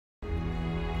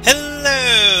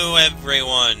Hello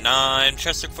everyone, I'm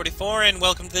Chester44 and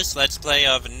welcome to this Let's Play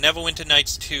of Neverwinter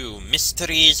Nights 2,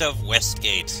 Mysteries of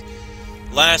Westgate.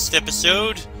 Last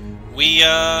episode, we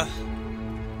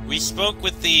spoke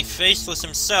with the Faceless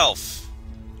himself,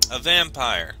 a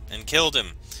vampire, and killed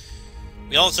him.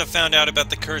 We also found out about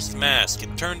the cursed mask.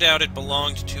 It turned out it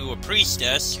belonged to a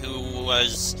priestess who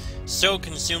was so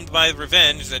consumed by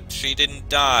revenge that she didn't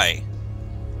die.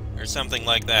 Or something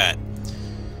like that.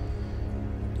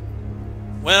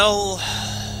 Well,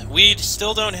 we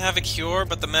still don't have a cure,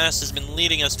 but the mask has been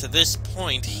leading us to this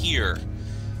point here.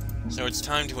 So it's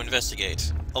time to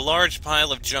investigate. A large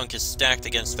pile of junk is stacked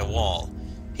against a wall.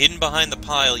 Hidden behind the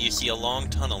pile, you see a long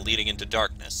tunnel leading into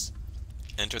darkness.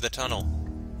 Enter the tunnel.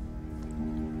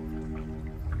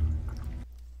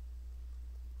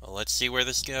 Well, let's see where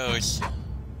this goes.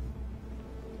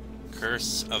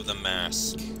 Curse of the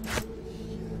Mask.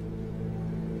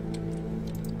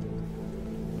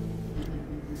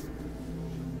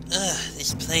 Ugh,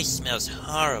 this place smells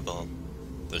horrible.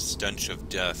 The stench of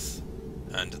death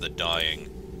and the dying.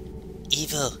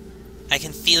 Evil. I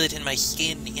can feel it in my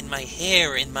skin, in my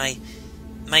hair, in my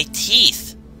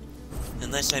teeth.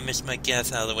 Unless I miss my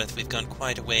guess, Alouette, we've gone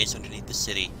quite a ways underneath the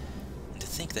city. And to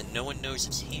think that no one knows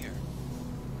it's here.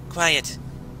 Quiet.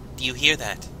 Do you hear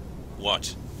that?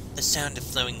 What? The sound of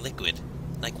flowing liquid,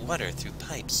 like water through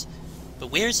pipes.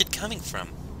 But where is it coming from?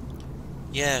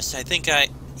 Yes, I think I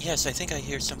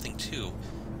hear something too.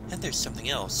 And there's something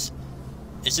else.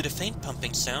 Is it a faint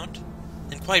pumping sound?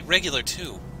 And quite regular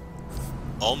too.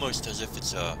 Almost as if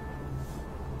it's a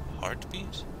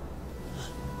heartbeat?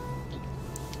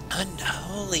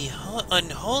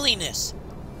 Unholiness!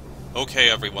 Okay,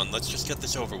 everyone, let's just get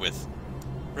this over with.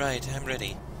 Right, I'm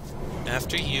ready.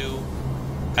 After you.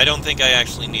 I don't think I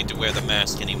actually need to wear the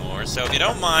mask anymore, so if you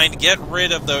don't mind, get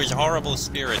rid of those horrible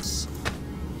spirits.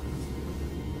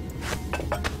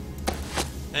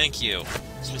 Thank you.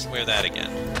 Let's just wear that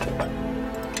again.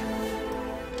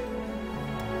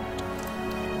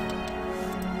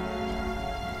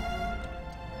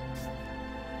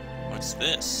 What's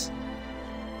this?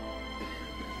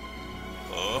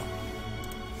 Oh.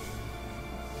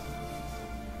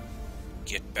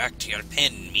 Get back to your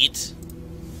pen, meat.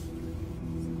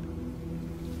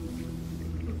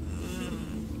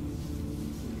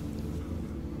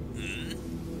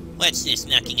 What's this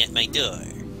knocking at my door?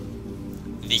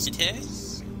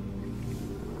 Visitors?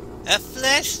 A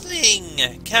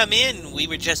fleshling! Come in, we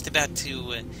were just about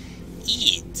to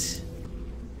eat.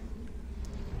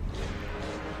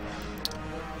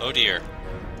 Oh dear.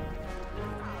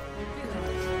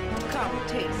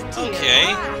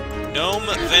 Okay. Gnome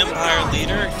vampire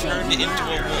leader turned into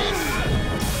a wolf.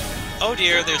 Oh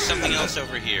dear, there's something else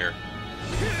over here.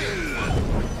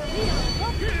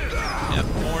 Yep,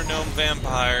 more gnome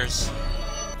vampires.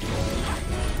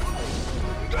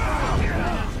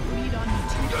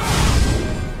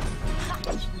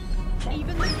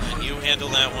 And you handle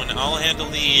that one. I'll handle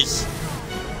these.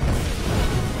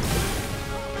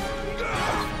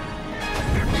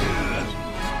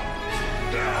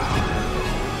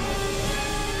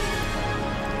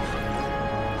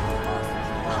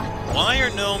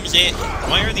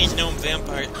 Why are these gnome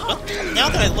vampires? Now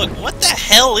that I look, what the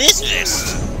hell is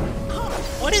this?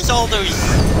 What is all those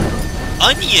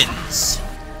onions?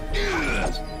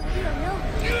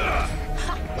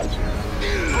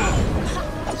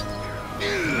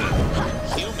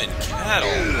 Human cattle.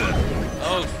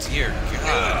 Oh dear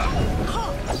God.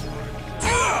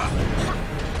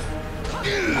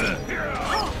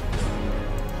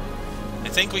 I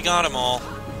think we got them all.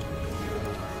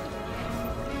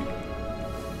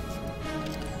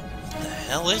 What the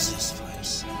hell is this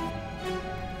place?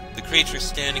 The creature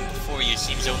standing before you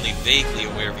seems only vaguely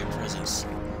aware of your presence.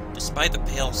 Despite the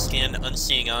pale skin,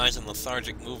 unseeing eyes, and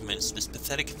lethargic movements, this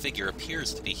pathetic figure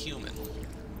appears to be human.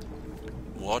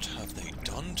 What have they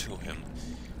done to him?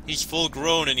 He's full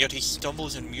grown, and yet he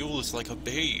stumbles and mules like a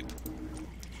babe.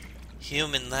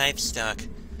 Human livestock.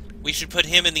 We should put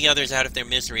him and the others out of their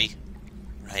misery.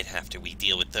 Right after we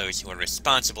deal with those who are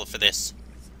responsible for this.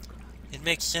 It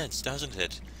makes sense, doesn't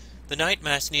it? The Night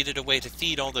Mask needed a way to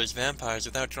feed all those vampires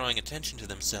without drawing attention to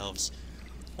themselves.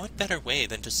 What better way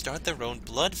than to start their own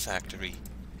blood factory?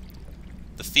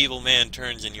 The feeble man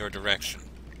turns in your direction.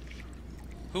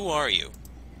 Who are you?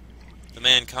 The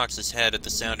man cocks his head at the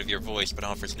sound of your voice, but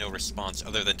offers no response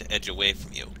other than to edge away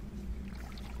from you.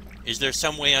 Is there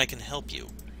some way I can help you?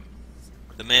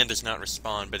 The man does not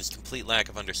respond, but his complete lack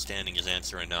of understanding is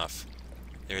answer enough.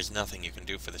 There is nothing you can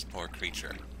do for this poor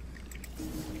creature.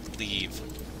 Leave.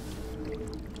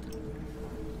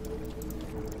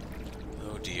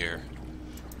 Oh dear.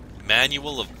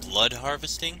 Manual of blood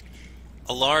harvesting?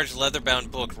 A large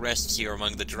leather-bound book rests here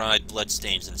among the dried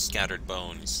bloodstains and scattered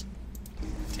bones.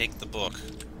 Take the book.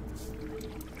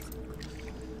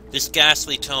 This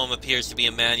ghastly tome appears to be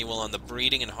a manual on the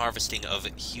breeding and harvesting of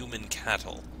human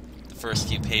cattle. The first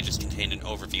few pages contain an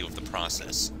overview of the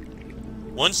process.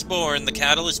 Once born, the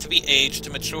cattle is to be aged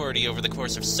to maturity over the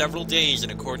course of several days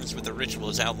in accordance with the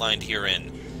rituals outlined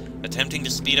herein. Attempting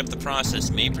to speed up the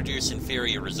process may produce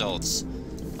inferior results.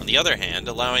 On the other hand,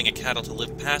 allowing a cattle to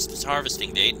live past its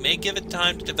harvesting date may give it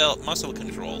time to develop muscle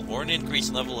control or an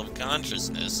increased level of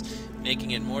consciousness,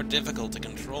 making it more difficult to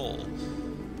control.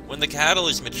 When the cattle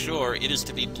is mature, it is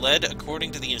to be bled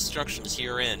according to the instructions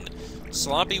herein.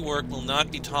 Sloppy work will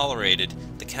not be tolerated.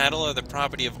 The cattle are the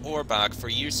property of Orbach for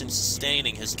use in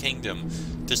sustaining his kingdom.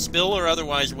 To spill or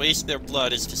otherwise waste their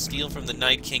blood is to steal from the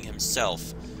Night King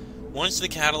himself. Once the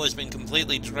cattle has been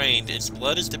completely drained, its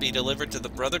blood is to be delivered to the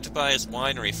Brother Tobias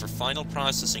winery for final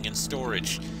processing and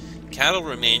storage. Cattle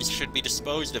remains should be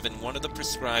disposed of in one of the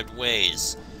prescribed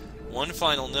ways. One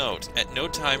final note, at no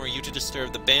time are you to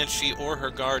disturb the Banshee or her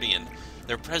guardian.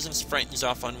 Their presence frightens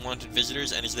off unwanted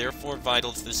visitors and is therefore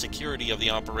vital to the security of the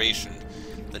operation.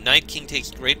 The Night King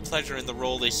takes great pleasure in the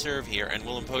role they serve here and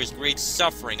will impose great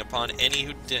suffering upon any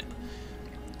who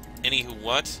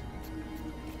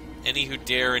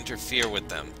dare interfere with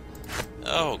them.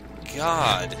 Oh,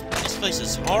 God. This place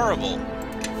is horrible.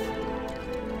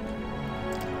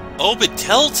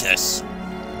 Obiteltus!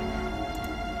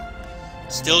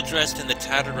 Still dressed in the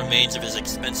tattered remains of his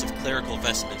expensive clerical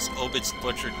vestments, Obid's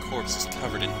butchered corpse is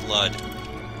covered in blood.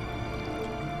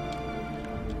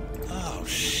 Oh,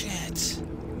 shit.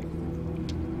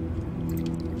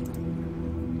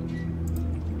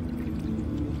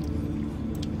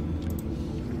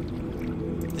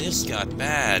 This got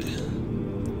bad.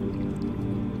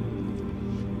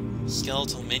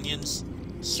 Skeletal minions?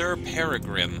 Sir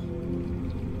Peregrine.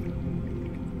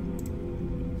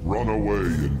 Run away,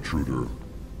 intruder.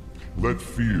 Let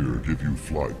fear give you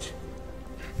flight.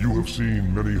 You have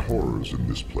seen many horrors in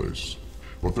this place,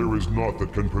 but there is naught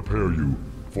that can prepare you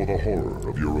for the horror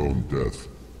of your own death.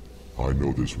 I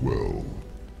know this well.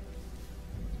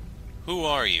 Who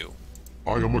are you?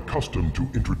 I am accustomed to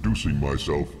introducing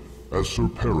myself as Sir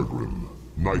Peregrine,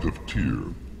 Knight of Tyr.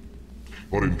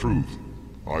 But in truth,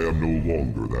 I am no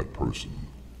longer that person.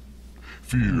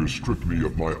 Fear stripped me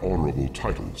of my honorable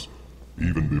titles,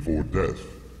 even before death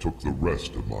took the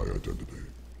rest of my identity.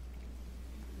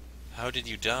 How did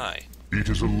you die? It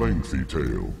is a lengthy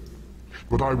tale,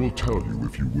 but I will tell you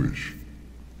if you wish.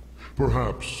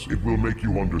 Perhaps it will make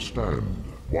you understand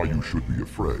why you should be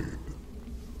afraid.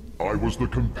 I was the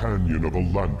companion of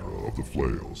Alandra of the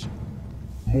Flails.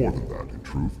 More than that, in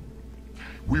truth.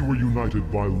 We were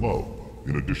united by love,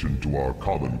 in addition to our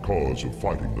common cause of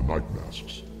fighting the Night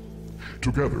Masks.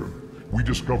 Together, we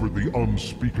discovered the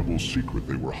unspeakable secret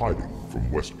they were hiding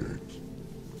from Westgate.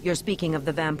 You're speaking of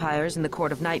the vampires in the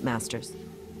Court of Nightmasters.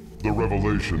 The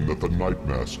revelation that the Night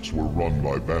Masks were run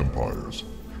by vampires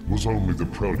was only the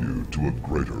prelude to a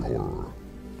greater horror.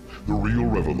 The real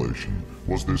revelation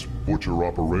was this butcher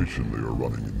operation they are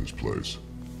running in this place.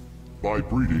 By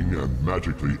breeding and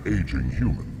magically aging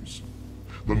humans,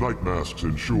 the Night Masks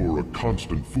ensure a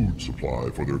constant food supply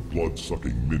for their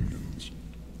blood-sucking minions.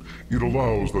 It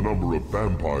allows the number of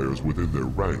vampires within their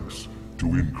ranks to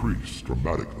increase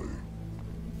dramatically.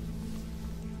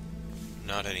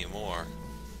 Not anymore.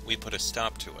 We put a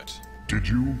stop to it. Did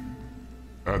you?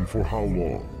 And for how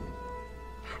long?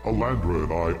 Alandra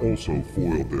and I also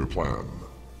foiled their plan,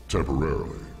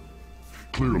 temporarily.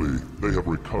 Clearly, they have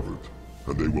recovered,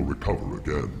 and they will recover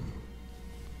again.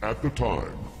 At the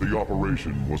time, the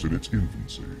operation was in its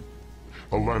infancy.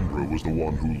 Alandra was the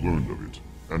one who learned of it,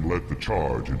 and led the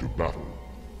charge into battle.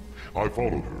 I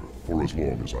followed her for as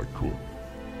long as I could.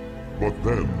 But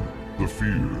then, the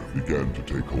fear began to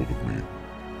take hold of me.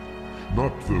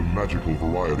 Not the magical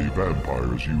variety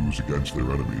vampires use against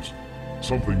their enemies,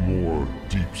 something more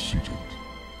deep-seated.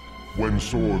 When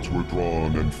swords were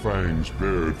drawn and fangs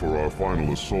bared for our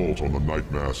final assault on the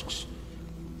Night Masks,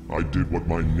 I did what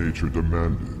my nature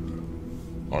demanded.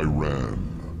 I ran.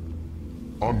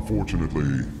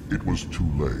 Unfortunately, it was too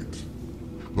late.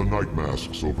 The Night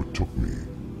Masks overtook me.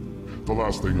 The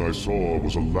last thing I saw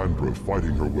was Alandra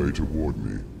fighting her way toward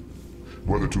me.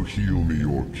 Whether to heal me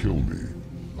or kill me,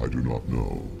 I do not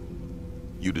know.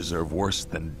 You deserve worse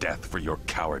than death for your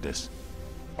cowardice.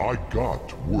 I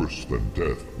got worse than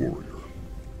death, warrior.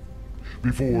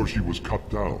 Before she was cut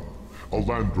down,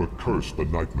 Alandra cursed the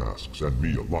Night Masks and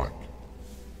me alike.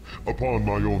 Upon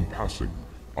my own passing,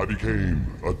 I became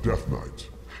a Death Knight,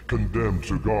 condemned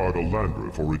to guard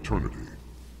Alandra for eternity.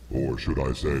 Or should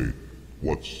I say,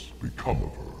 what's become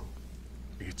of her?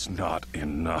 It's not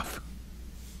enough.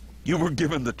 You were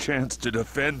given the chance to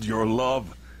defend your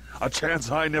love, a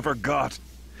chance I never got,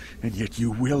 and yet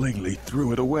you willingly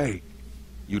threw it away.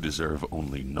 You deserve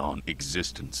only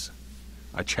non-existence.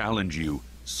 I challenge you,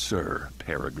 Sir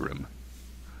Peregrine.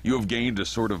 You have gained a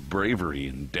sort of bravery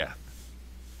in death.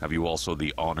 Have you also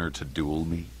the honor to duel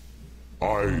me?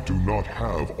 I do not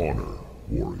have honor,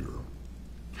 warrior.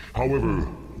 However,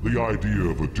 the idea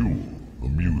of a duel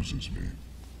amuses me.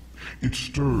 It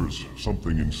stirs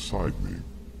something inside me.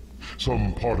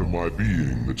 Some part of my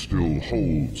being that still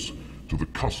holds to the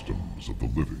customs of the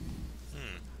living.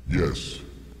 Yes,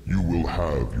 you will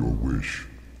have your wish.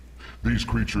 These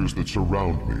creatures that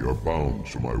surround me are bound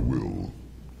to my will.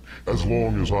 As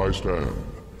long as I stand,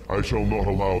 I shall not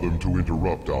allow them to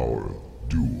interrupt our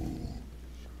duel.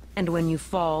 And when you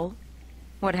fall,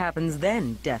 what happens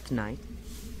then, Death Knight?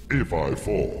 If I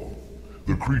fall,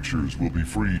 the creatures will be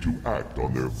free to act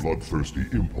on their bloodthirsty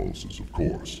impulses, of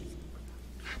course.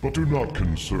 But do not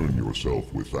concern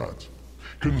yourself with that.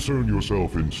 Concern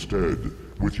yourself instead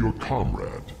with your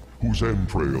comrade, whose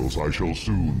entrails I shall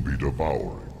soon be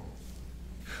devouring.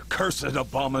 Cursed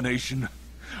abomination!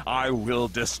 I will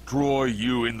destroy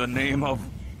you in the name of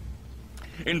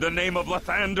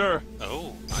Lathander!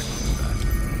 Oh, I know that.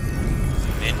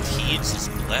 Menteeds is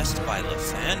blessed by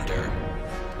Lathander.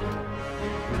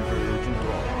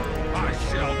 I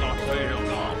shall not fail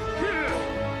now.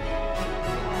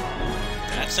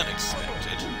 That's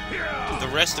unexpected. The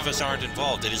rest of us aren't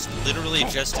involved. It is literally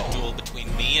just a duel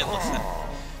between me and Lathander.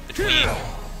 Between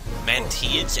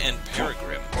Menteeds and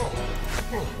Peregrine.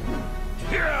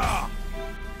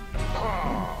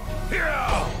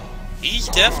 He's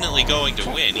definitely going to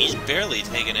win. He's barely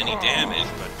taken any damage,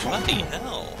 but bloody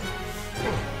hell.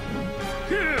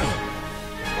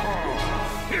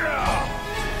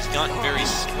 He's gotten very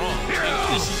strong,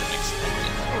 too. This is unexpected.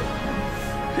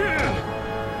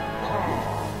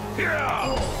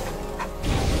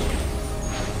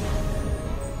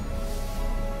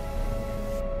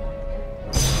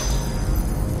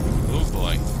 Oh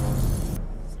boy.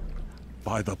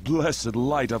 By the blessed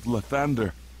light of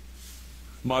Lathander,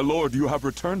 my lord, you have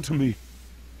returned to me.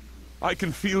 I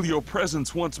can feel your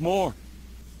presence once more.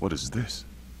 What is this?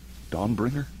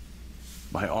 Dawnbringer?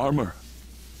 My armor?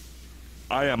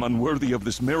 I am unworthy of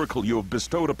this miracle you have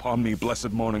bestowed upon me,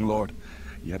 blessed Morning Lord.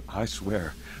 Yet I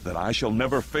swear that I shall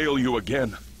never fail you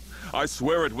again. I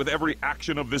swear it with every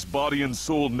action of this body and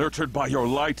soul nurtured by your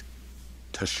light.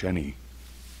 Tasheni.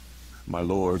 My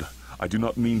lord, I do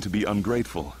not mean to be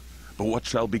ungrateful, but what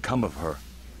shall become of her?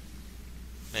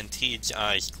 Menteed's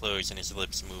eyes close and his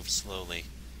lips move slowly.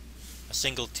 A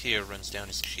single tear runs down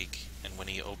his cheek, and when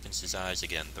he opens his eyes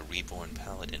again, the reborn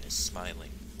paladin is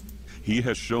smiling. He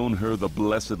has shown her the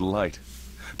blessed light.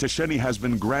 Tasheni has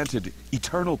been granted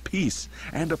eternal peace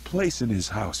and a place in his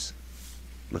house.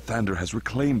 Lathander has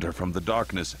reclaimed her from the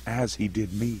darkness as he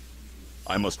did me.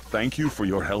 I must thank you for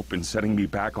your help in setting me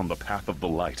back on the path of the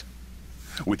light.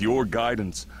 With your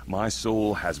guidance, my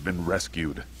soul has been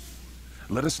rescued.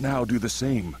 Let us now do the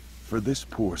same for this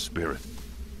poor spirit.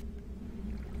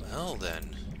 Well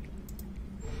then.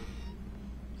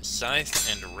 A scythe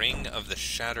and ring of the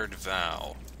shattered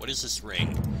vow. What is this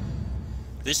ring?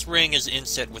 This ring is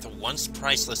inset with a once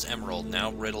priceless emerald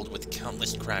now riddled with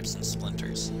countless cracks and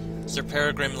splinters. Sir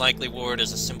Peregrine likely wore it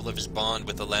as a symbol of his bond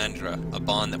with Elandra, a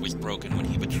bond that was broken when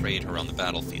he betrayed her on the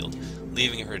battlefield,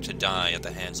 leaving her to die at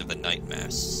the hands of the Night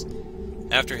Masks.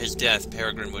 After his death,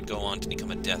 Peregrine would go on to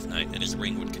become a Death Knight, and his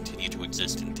ring would continue to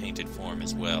exist in tainted form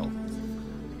as well.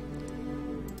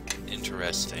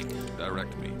 Interesting.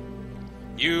 Direct me.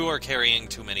 You are carrying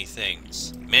too many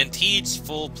things. Menteed's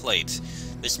full plate.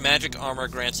 This magic armor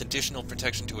grants additional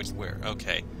protection to its wearer.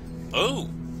 Okay. Oh!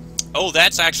 Oh,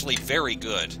 that's actually very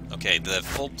good. Okay, the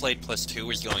full plate plus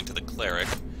 2 is going to the cleric.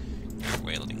 You're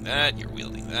wielding that, you're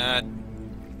wielding that.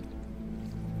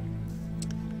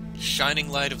 Shining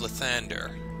Light of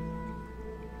Lathander.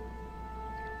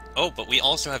 Oh, but we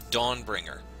also have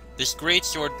Dawnbringer. This great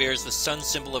sword bears the sun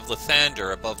symbol of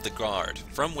Lathander above the guard,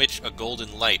 from which a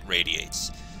golden light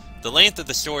radiates. The length of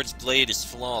the sword's blade is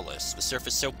flawless, the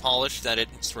surface so polished that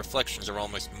its reflections are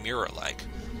almost mirror-like.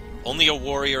 Only a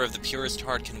warrior of the purest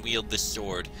heart can wield this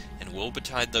sword, and woe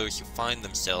betide those who find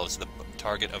themselves the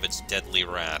target of its deadly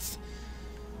wrath.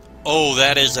 Oh,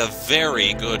 that is a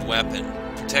very good weapon.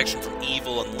 Protection from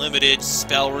evil unlimited,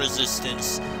 spell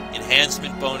resistance,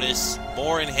 enhancement bonus,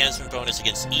 more enhancement bonus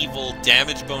against evil,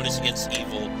 damage bonus against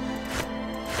evil.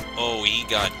 Oh, he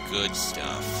got good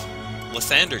stuff.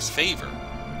 Lathander's favor.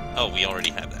 Oh, we already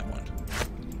have that one.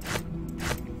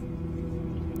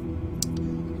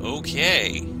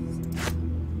 Okay.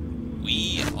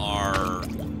 We are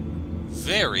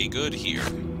very good here.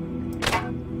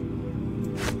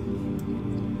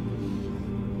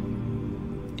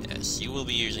 Yes, you will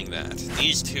be using that.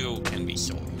 These two can be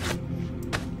sold.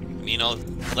 I mean, I'll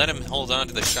let him hold on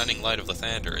to the shining light of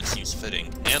Lathander, it seems fitting,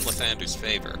 and Lathander's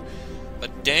favor.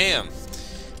 But damn!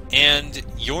 And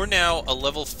you're now a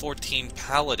level 14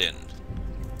 paladin,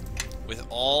 with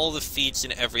all the feats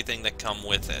and everything that come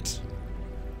with it.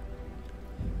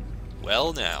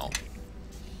 Well now.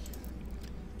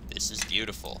 This is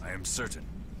beautiful. I am certain.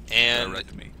 And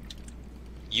direct me.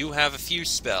 You have a few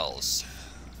spells.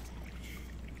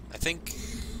 I think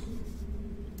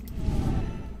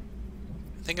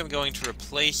I'm going to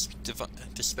replace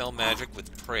Dispel Magic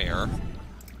with Prayer.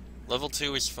 Level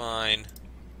 2 is fine.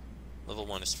 Level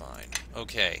 1 is fine.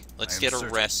 Okay, let's get a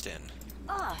rest in.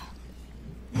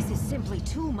 This is simply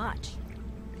too much.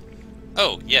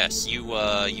 Oh, yes, you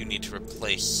need to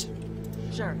replace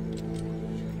Sure.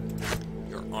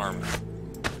 your armor.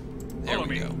 There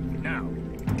we go. Now.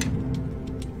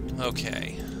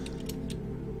 Okay.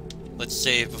 Let's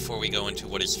save before we go into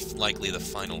what is likely the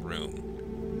final room.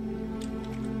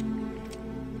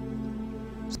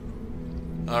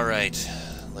 Alright,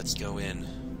 let's go in.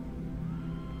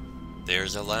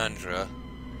 There's Alandra.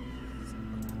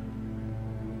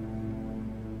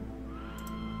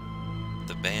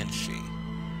 The Banshee.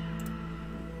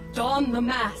 Don the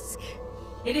mask.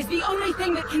 It is the only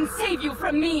thing that can save you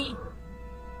from me.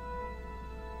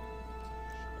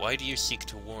 Why do you seek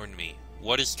to warn me?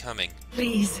 What is coming?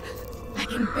 Please, I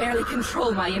can barely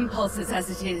control my impulses as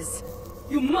it is.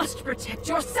 You must protect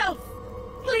yourself.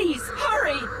 Please,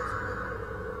 hurry!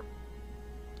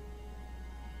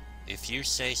 If you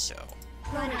say so.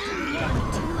 Your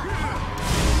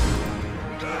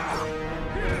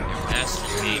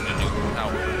master's gained a new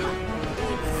power.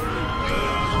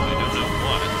 I don't know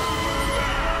what.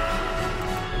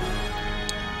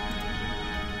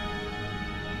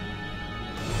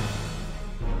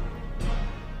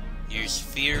 Use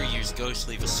fear, use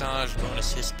ghostly visage,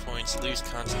 bonus hit points, lose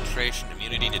concentration,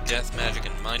 immunity to death magic,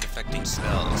 and mind-affecting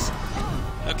spells.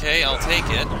 Okay, I'll take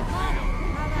it.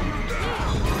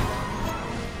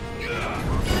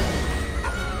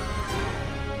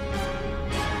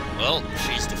 Well,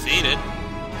 she's defeated.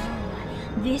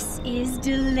 This is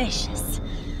delicious.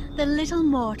 The little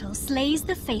mortal slays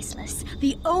the faceless,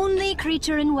 the only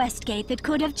creature in Westgate that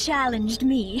could have challenged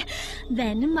me.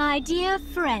 Then my dear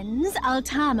friends,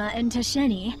 Altama and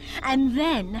Tasheni, and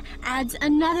then adds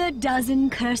another dozen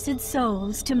cursed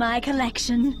souls to my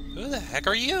collection. Who the heck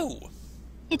are you?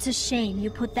 It's a shame you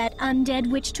put that undead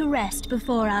witch to rest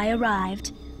before I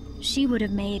arrived. She would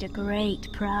have made a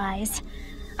great prize.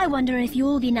 I wonder if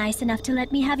you'll be nice enough to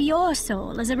let me have your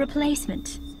soul as a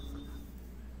replacement.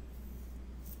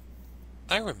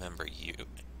 I remember you.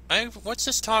 What's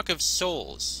this talk of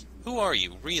souls? Who are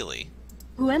you, really?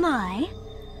 Who am I?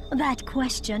 That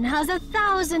question has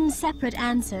 1,000 separate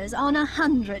answers on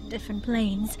 100 different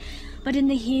planes. But in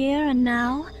the here and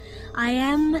now, I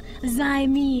am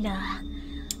Zymina.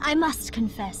 I must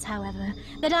confess, however,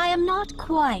 that I am not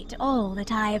quite all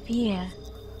that I appear.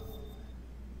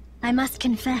 I must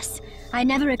confess, I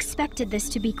never expected this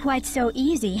to be quite so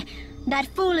easy. That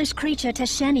foolish creature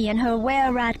Tasheni and her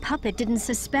were-rat puppet didn't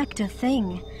suspect a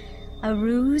thing. A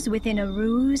ruse within a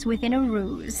ruse within a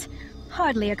ruse.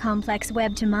 Hardly a complex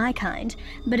web to my kind,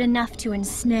 but enough to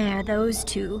ensnare those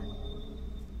two.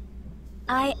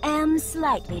 I am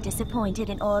slightly disappointed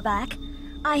in Orbak.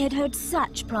 I had heard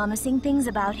such promising things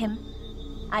about him.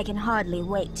 I can hardly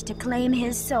wait to claim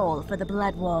his soul for the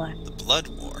Blood War. The Blood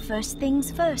War? First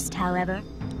things first, however.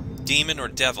 Demon or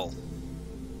devil?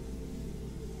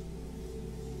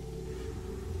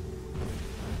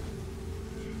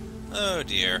 Oh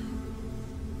dear.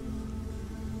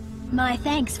 My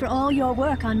thanks for all your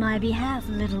work on my behalf,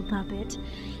 little puppet.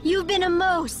 You've been a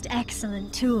most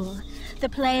excellent tool. The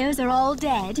players are all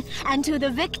dead, and to the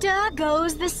victor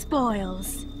goes the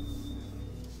spoils.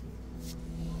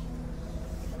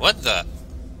 What the?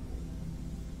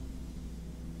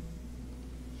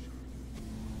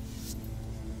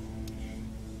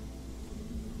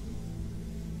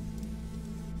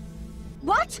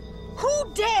 What?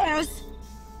 Who dares?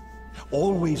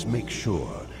 Always make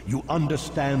sure you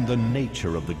understand the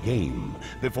nature of the game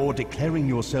before declaring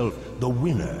yourself the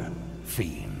winner,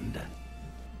 fiend.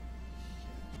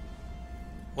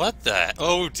 What the?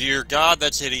 Oh dear God,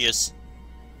 that's hideous.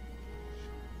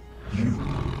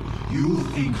 You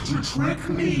think to trick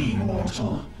me,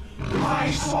 mortal?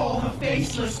 I saw the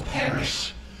faceless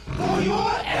perish. For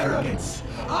your arrogance,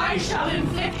 I shall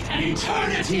inflict an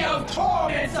eternity of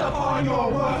torments upon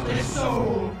your worthless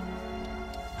soul.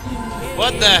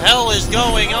 What the hell is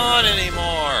going on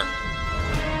anymore?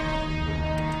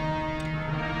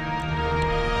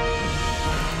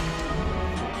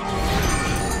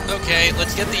 Okay,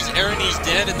 let's get these Erinyes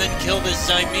dead and then kill this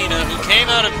Zymina who came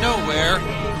out of nowhere.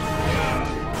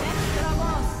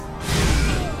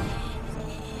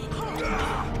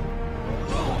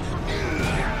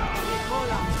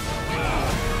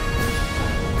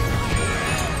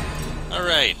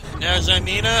 Alright, now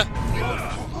Zymina.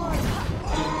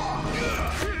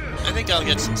 I think I'll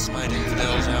get some smite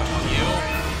infidels out of you.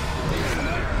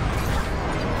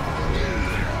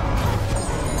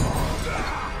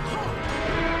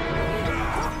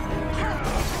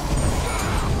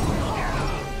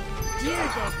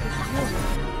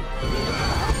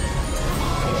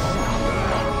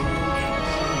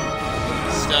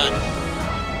 Stun.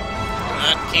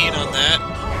 Not keen on that.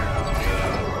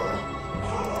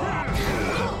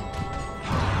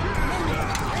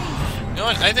 You know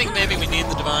what? I think maybe we need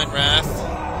the Divine Wrath.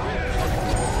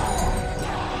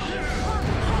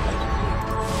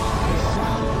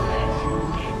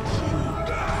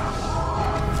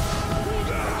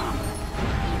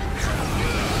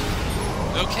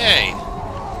 Okay.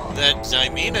 That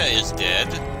Zymina is dead.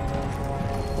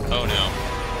 Oh no.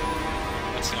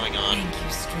 What's going on? Thank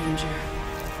you, stranger.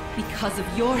 Because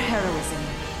of your heroism,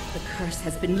 the curse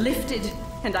has been lifted,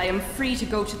 and I am free to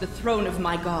go to the throne of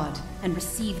my god and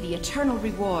receive the eternal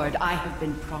reward I have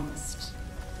been promised.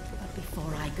 But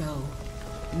before I go,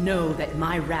 know that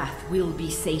my wrath will be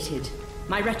sated,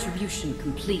 my retribution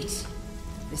complete.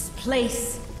 This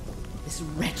place, this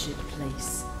wretched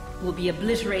place, will be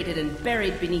obliterated and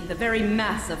buried beneath the very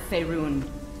mass of Faerun.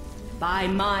 By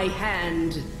my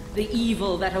hand, the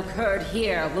evil that occurred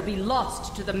here will be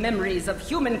lost to the memories of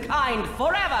humankind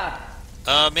forever!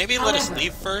 Maybe let us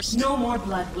leave first? No more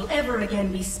blood will ever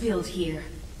again be spilled here,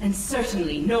 and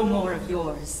certainly no more of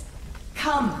yours.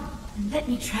 Come, and let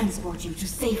me transport you to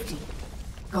safety.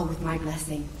 Go with my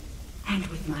blessing, and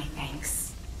with my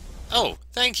thanks. Oh,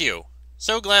 thank you.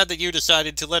 So glad that you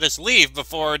decided to let us leave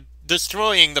before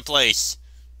destroying the place.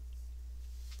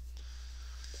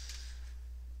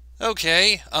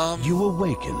 Okay, You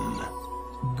awaken.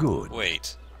 Good.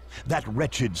 Wait. That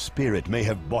wretched spirit may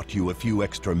have bought you a few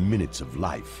extra minutes of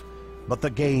life, but the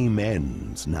game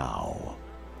ends now.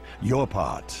 Your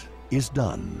part is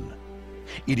done.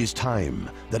 It is time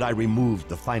that I removed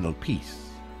the final piece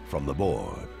from the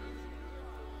board.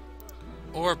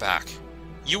 Orbak,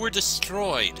 you were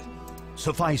destroyed.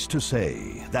 Suffice to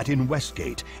say that in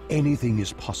Westgate, anything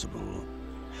is possible.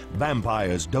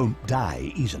 Vampires don't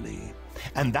die easily,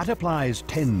 and that applies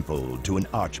tenfold to an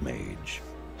archmage.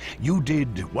 You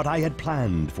did what I had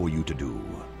planned for you to do,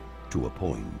 to a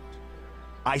point.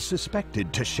 I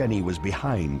suspected Tasheni was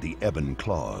behind the Ebon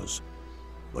Claws,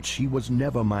 but she was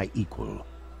never my equal,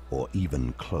 or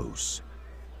even close.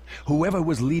 Whoever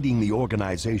was leading the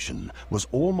organization was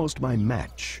almost my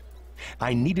match.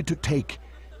 I needed to take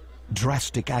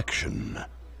drastic action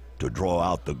to draw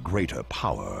out the greater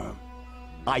power.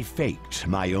 I faked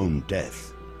my own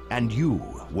death, and you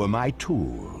were my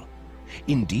tool.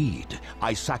 Indeed,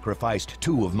 I sacrificed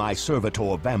 2 of my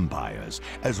servitor vampires,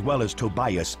 as well as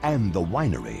Tobias and the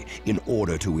winery, in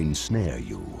order to ensnare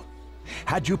you.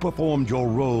 Had you performed your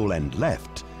role and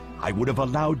left, I would have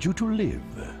allowed you to live,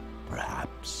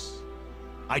 perhaps.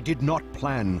 I did not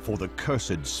plan for the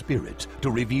cursed spirit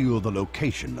to reveal the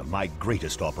location of my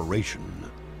greatest operation.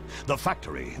 The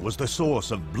factory was the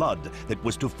source of blood that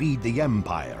was to feed the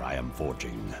empire I am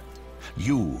forging.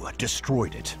 You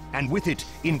destroyed it, and with it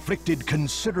inflicted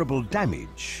considerable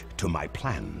damage to my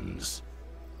plans.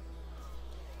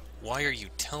 Why are you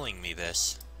telling me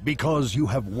this? Because you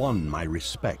have won my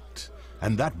respect,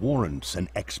 and that warrants an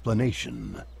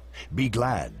explanation. Be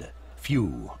glad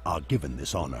few are given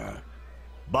this honor.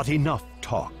 But enough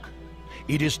talk.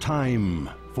 It is time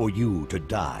for you to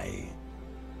die.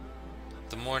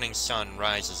 The morning sun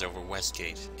rises over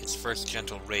Westgate, its first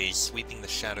gentle rays sweeping the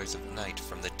shadows of night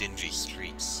from the dingy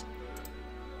streets.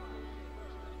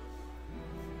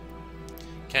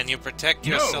 Can you protect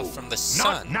yourself from the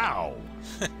sun? Not now!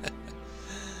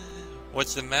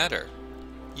 What's the matter?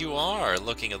 You are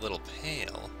looking a little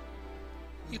pale.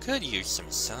 You could use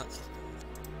some sun.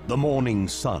 The morning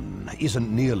sun isn't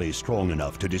nearly strong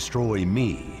enough to destroy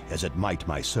me as it might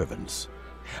my servants.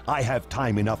 I have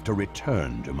time enough to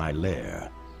return to my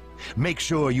lair. Make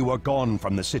sure you are gone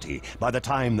from the city by the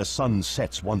time the sun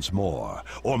sets once more,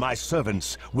 or my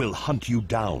servants will hunt you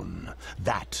down.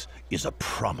 That is a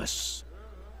promise.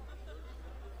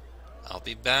 I'll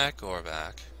be back,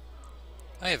 Orbak.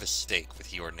 I have a stake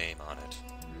with your name on it.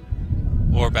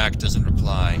 Orbak doesn't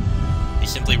reply. He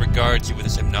simply regards you with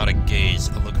his hypnotic gaze,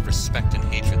 a look of respect and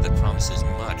hatred that promises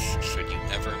much should you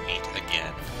ever meet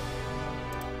again.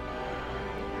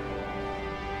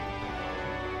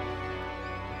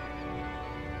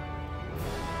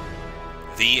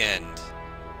 The end.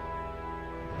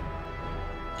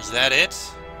 Is that it?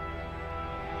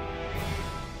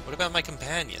 What about my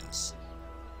companions?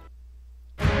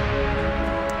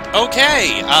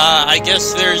 Okay, I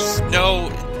guess there's no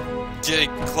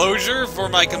closure for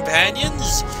my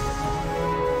companions?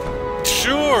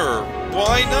 Sure,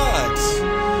 why not?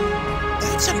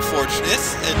 That's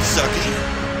unfortunate and sucky.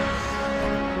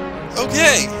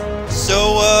 Okay,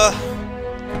 so,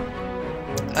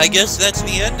 I guess that's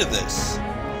the end of this.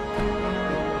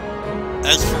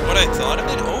 As for what I thought of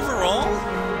it, overall,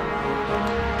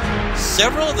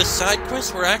 several of the side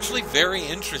quests were actually very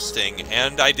interesting,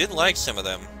 and I did like some of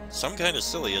them. Some kind of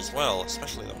silly as well,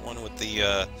 especially the one with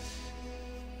the,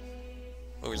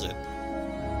 what was it?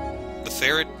 The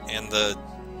ferret and the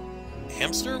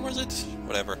hamster, was it?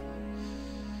 Whatever.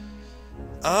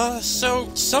 So,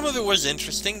 some of it was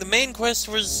interesting. The main quest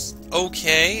was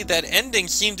okay. That ending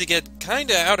seemed to get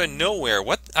kinda out of nowhere.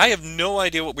 I have no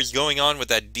idea what was going on with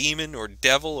that demon or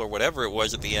devil or whatever it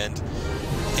was at the end.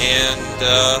 And,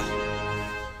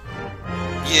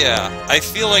 yeah, I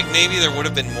feel like maybe there would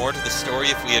have been more to the story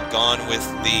if we had gone with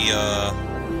the,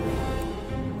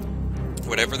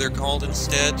 whatever they're called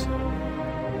instead.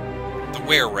 The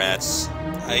were-rats.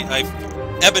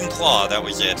 Ebon Claw, that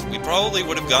was it. We probably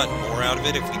would have gotten more out of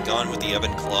it if we'd gone with the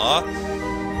Ebon Claw.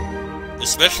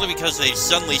 Especially because they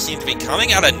suddenly seem to be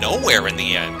coming out of nowhere in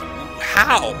the end.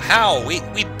 How? How? We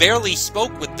barely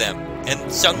spoke with them,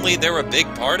 and suddenly they're a big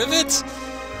part of it?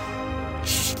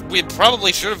 We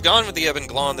probably should have gone with the Ebon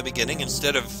Claw in the beginning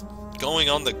instead of going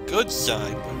on the good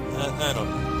side. I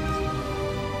don't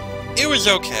know. It was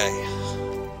okay.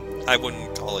 I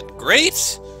wouldn't call it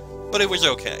great, but it was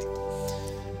okay.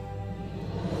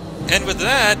 And with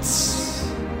that,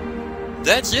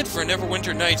 that's it for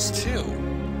Neverwinter Nights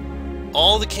 2.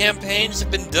 All the campaigns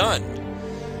have been done.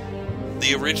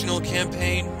 The original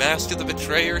campaign, Mask of the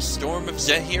Betrayer, Storm of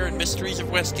Zehir, and Mysteries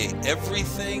of Westgate.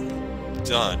 Everything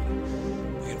done.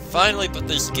 We can finally put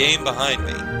this game behind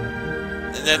me.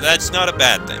 And that's not a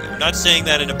bad thing. I'm not saying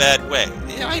that in a bad way.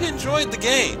 I enjoyed the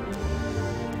game.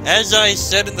 As I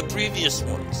said in the previous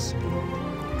ones,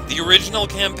 the original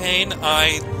campaign,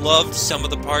 I loved some of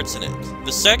the parts in it.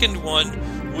 The second one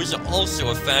was also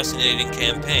a fascinating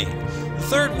campaign. The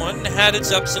third one had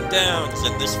its ups and downs,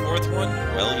 and this fourth one,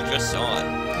 well, you just saw it.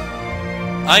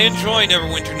 I enjoy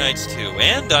Neverwinter Nights 2,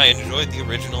 and I enjoyed the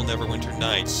original Neverwinter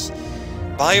Nights.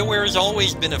 BioWare has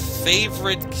always been a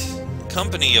favorite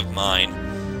company of mine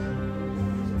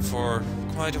for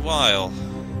quite a while,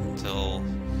 until,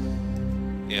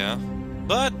 yeah,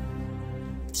 but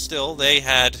still, they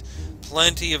had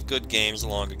plenty of good games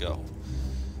long ago.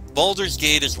 Baldur's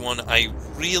Gate is one I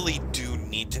really do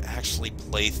need to actually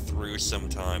play through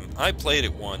sometime. I played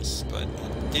it once, but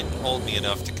it didn't hold me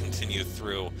enough to continue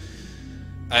through.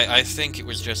 I think it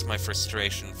was just my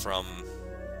frustration from,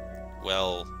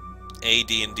 well, a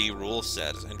D&D rule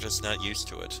set. I'm just not used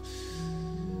to it.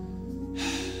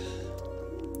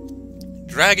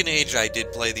 Dragon Age, I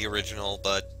did play the original,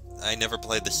 but I never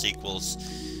played the sequels.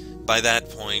 By that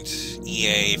point,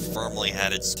 EA firmly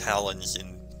had its talons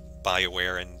in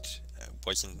BioWare and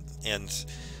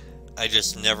I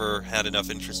just never had enough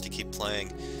interest to keep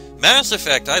playing. Mass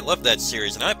Effect, I loved that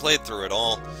series, and I played through it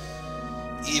all,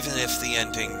 even if the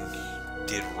ending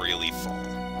did really fall.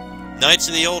 Knights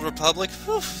of the Old Republic,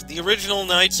 whew, the original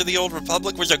Knights of the Old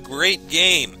Republic was a great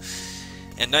game,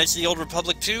 and Knights of the Old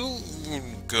Republic 2,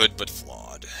 good but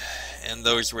flawed. And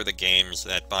those were the games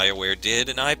that BioWare did,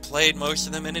 and I played most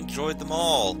of them and enjoyed them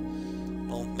all.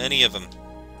 Well, many of them.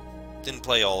 Didn't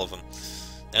play all of them,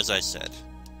 as I said.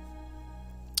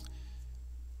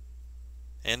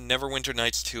 And Neverwinter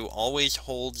Nights 2 always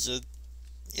holds a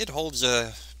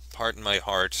part in my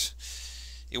heart.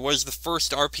 It was the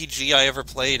first RPG I ever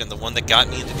played and the one that got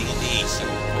me into D&D, so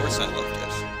of course I loved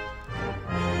it.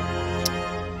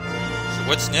 So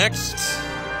what's next?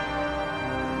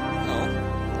 Well,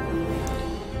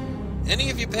 any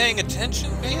of you paying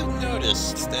attention may have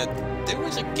noticed that there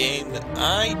was a game that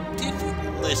I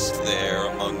didn't list there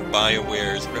among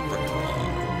BioWare's repertoire.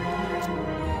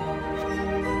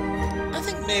 I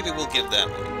think maybe we'll give that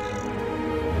one a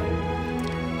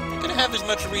go. You're gonna have as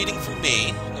much reading from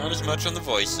me, not as much on the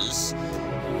voices.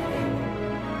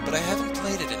 But I haven't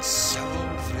played it in so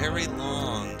very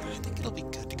long. I think it'll be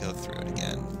good to go through it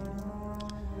again.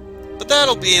 But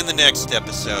that'll be in the next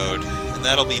episode, and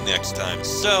that'll be next time.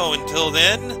 So, until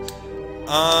then,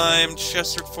 I'm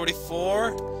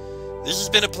Chester44. This has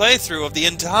been a playthrough of the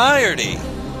entirety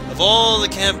of all the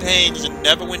campaigns in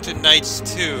Neverwinter Nights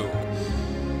 2.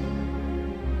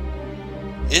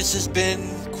 This has been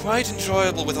quite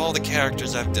enjoyable with all the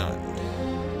characters I've done.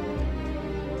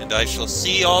 And And I shall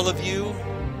see all of you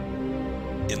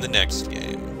in the next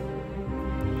game.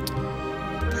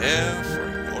 Prepare for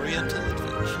an Oriental adventure.